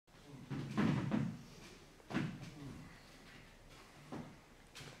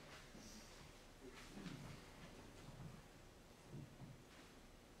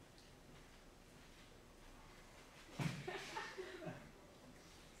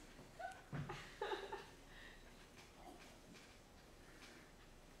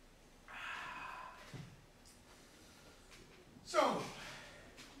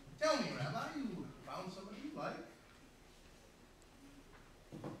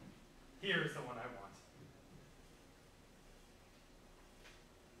here is the one I want.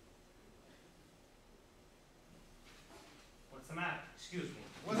 What's the matter? Excuse me.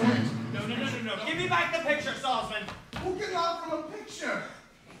 What's that? No. Give me back the picture, Salzman. Who can lie from a picture?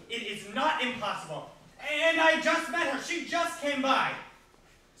 It is not impossible. And I just met her. She just came by.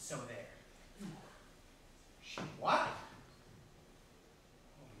 So there. She what?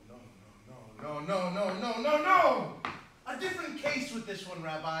 Oh, no. A different case with this one,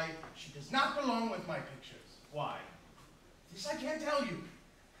 Rabbi. She does not belong with my pictures. Why? This I can't tell you.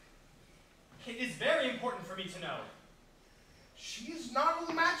 It is very important for me to know. She is not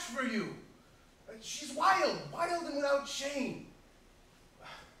a match for you. She's wild and without shame.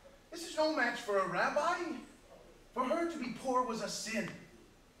 This is no match for a rabbi. For her to be poor was a sin.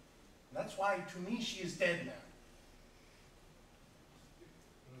 And that's why, to me, she is dead now.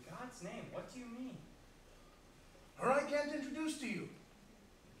 In God's name, what do you mean? Her I can't introduce to you.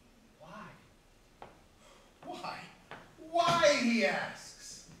 Why? Why, he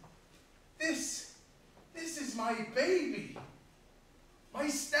asks. This is my baby. My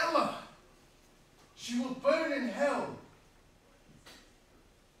Stella. She will burn in hell.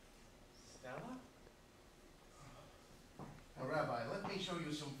 Stella? Now, Rabbi, let me show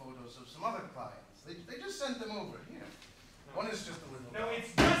you some photos of some other clients. They just sent them over. Here. No. One is just a little. No,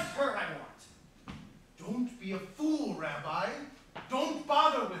 it's just her I want. Don't be a fool, Rabbi. Don't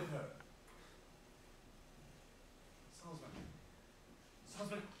bother with her.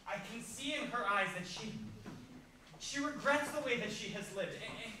 Salzman, I can see in her eyes that she regrets the way that she has lived.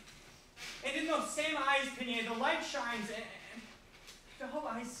 And in those same eyes, Pinier, the light shines, and all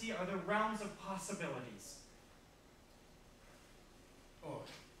I see are the realms of possibilities. Oh,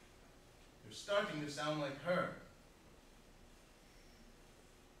 you're starting to sound like her.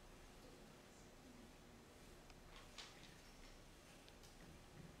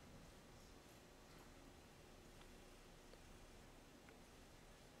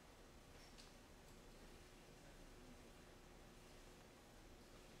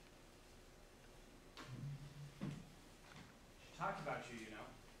 Talked about you, you know.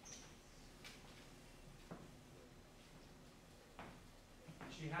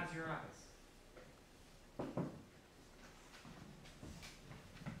 She has your eyes.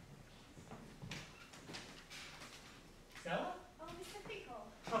 Stella? Oh, Mr. Pickle.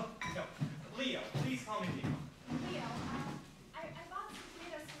 Oh, no. Leo. Please call me Leo. Leo, I bought some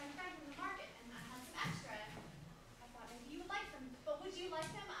tomatoes for my friend from the market, and I had some extra. I thought maybe you would like them. But would you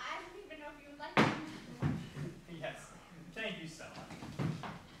like them? I don't even know if you would like them. Yes. Thank you, Stella.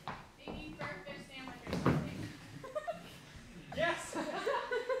 Maybe for a fish sandwich or something. Yes!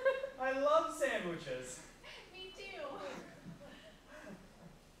 I love sandwiches. Me too.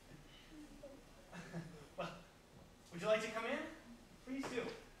 Well, would you like to come in? Please do.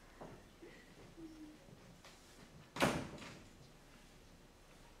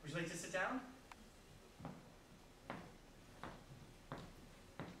 Would you like to sit down?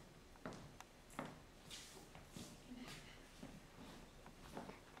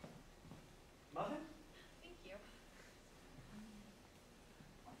 Mother? Thank you.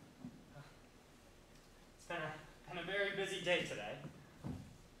 It's been a very busy day today.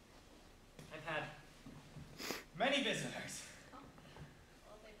 I've had many visitors. Oh.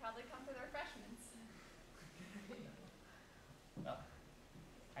 Well, they probably come for the refreshments. Well,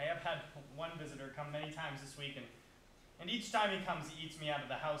 I have had one visitor come many times this week, and each time he comes, he eats me out of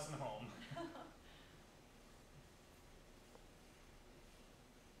the house and home.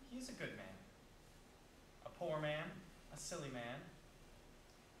 He's a good man. A poor man, a silly man,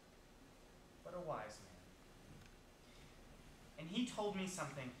 but a wise man. And he told me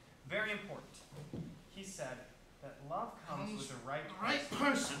something very important. He said that love comes with the right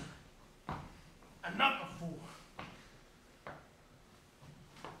person.